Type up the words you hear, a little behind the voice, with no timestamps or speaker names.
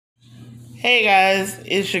Hey guys,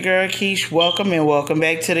 it's your girl Keish. Welcome and welcome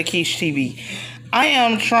back to the Keish TV. I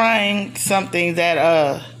am trying something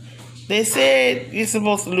that they said you're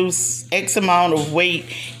supposed to lose X amount of weight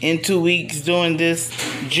in 2 weeks doing this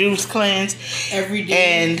juice cleanse every day.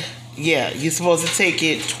 And yeah, you're supposed to take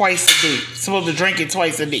it twice a day. You're supposed to drink it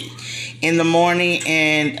twice a day, in the morning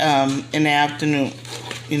and in the afternoon.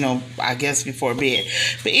 You know, I guess before bed.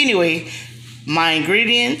 But anyway, my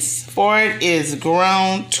ingredients for it is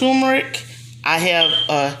ground turmeric. I have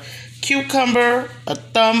a cucumber, a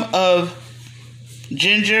thumb of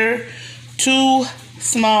ginger, 2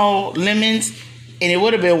 small lemons, and it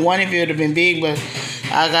would have been 1 if it would have been big, but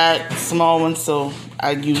I got small ones, so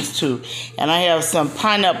I used 2. And I have some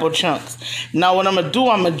pineapple chunks. Now what I'm going to do,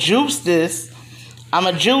 I'm going to juice this. I'm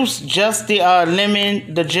going to juice just the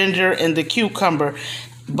lemon, the ginger, and the cucumber.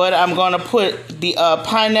 But I'm going to put the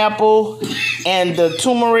pineapple and the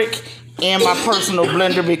turmeric in my personal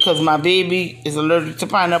blender because my baby is allergic to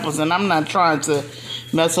pineapples and I'm not trying to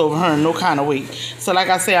mess over her in no kind of way. So like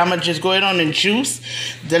I said, I'm going to just go ahead on and juice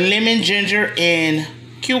the lemon, ginger, and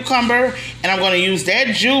cucumber. And I'm going to use that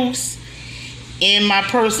juice in my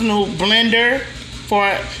personal blender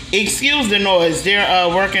for, excuse the noise, they're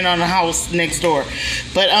working on the house next door.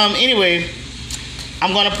 But anyway,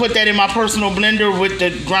 I'm going to put that in my personal blender with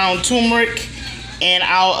the ground turmeric. And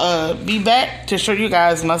I'll be back to show you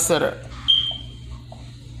guys my setup.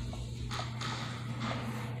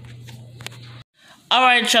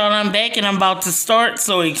 Alright y'all, I'm back and I'm about to start,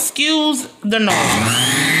 so excuse the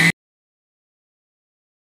noise.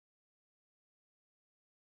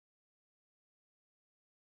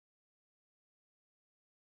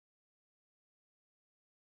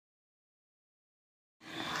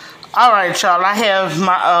 Alright y'all, I have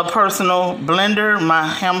my personal blender, my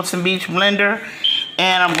Hamilton Beach blender,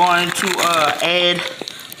 and I'm going to add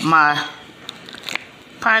my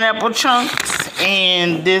pineapple chunks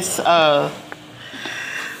and this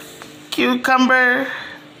cucumber,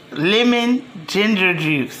 lemon, ginger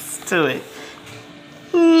juice to it.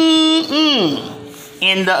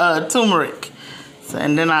 And the turmeric. So,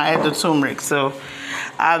 and then I add the turmeric. So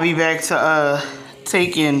I'll be back to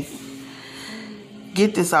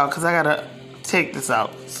get this out because I gotta take this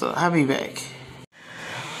out. So I'll be back.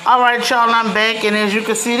 Alright y'all, I'm back, and as you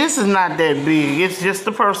can see, this is not that big. It's just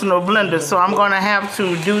a personal blender. So I'm gonna have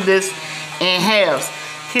to do this in halves.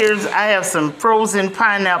 I have some frozen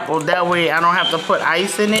pineapple. That way I don't have to put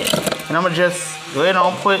ice in it. And I'm going to just go ahead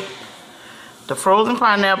and put the frozen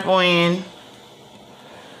pineapple in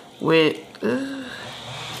with this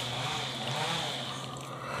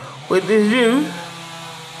juice.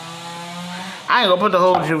 I ain't going to put the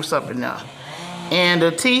whole juice up in there. And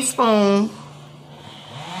a teaspoon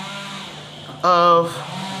of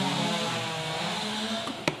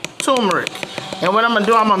turmeric. And what I'm going to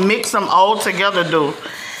do, I'm going to mix them all together, though.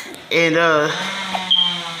 And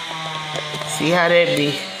see how that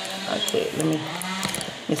be. Okay, let me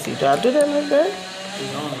see. Do I do that like that?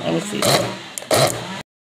 Let me see.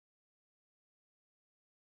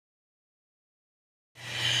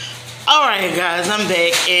 Alright guys, I'm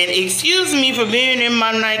back. And excuse me for being in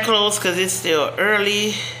my night clothes because it's still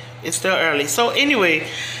early. It's still early. So anyway,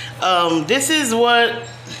 this is what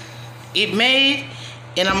it made.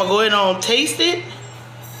 And I'm going to go ahead and taste it.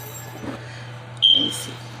 Let me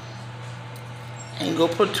see. I ain't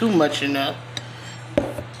gonna put too much in there.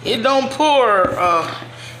 It don't pour all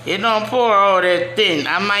that thin.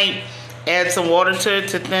 I might add some water to it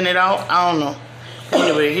to thin it out. I don't know.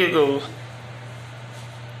 Anyway, here goes.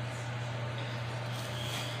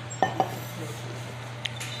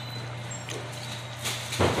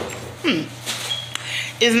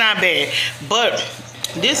 It's not bad. But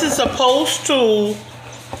this is supposed to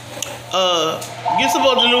you're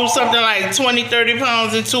supposed to lose something like 20-30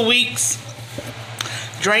 pounds in 2 weeks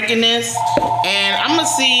drinking this, and I'm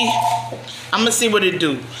gonna see what it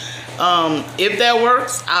do. If that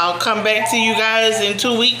works, I'll come back to you guys in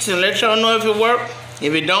 2 weeks and let y'all know if it worked.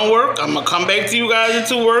 If it don't work, I'm gonna come back to you guys in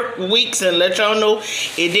 2 weeks and let y'all know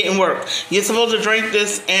it didn't work. You're supposed to drink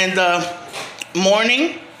this in the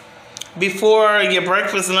morning before your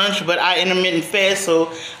breakfast, lunch, but I intermittent fast,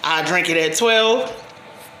 so I drink it at 12.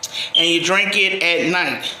 And you drink it at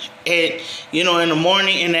night, in the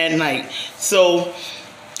morning and at night. So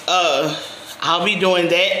I'll be doing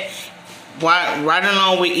that right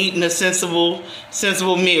along with eating the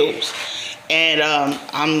sensible meals. And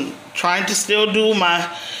I'm trying to still do my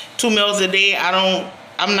 2 meals a day.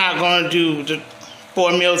 I'm not gonna do the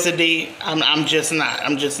 4 meals a day. I'm just not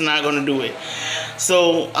gonna do it.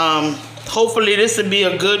 So hopefully this will be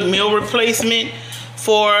a good meal replacement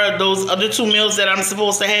for those other 2 meals that I'm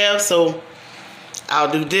supposed to have. So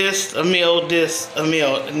I'll do this a meal,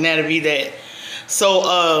 and that'll be that.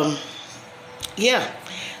 So yeah,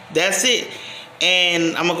 that's it.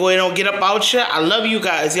 And I'm gonna go ahead and get up out here. I love you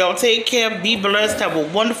guys. Y'all take care. Be blessed. Have a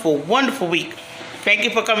wonderful, wonderful week. Thank you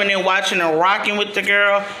for coming in, watching, and rocking with the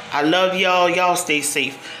girl. I love y'all. Y'all stay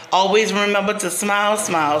safe. Always remember to smile,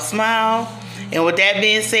 smile, smile. And with that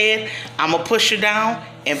being said, I'm gonna push you down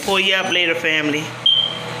and pull you up later, family.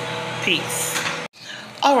 Peace.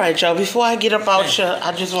 All right, y'all. Before I get up out here,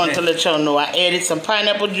 I just wanted to let y'all know I added some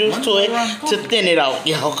pineapple juice to it to thin it out,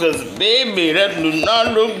 y'all. Cause baby, that do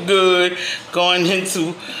not look good going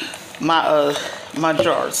into my my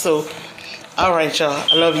jar. So, all right, y'all.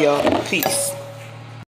 I love y'all. Peace.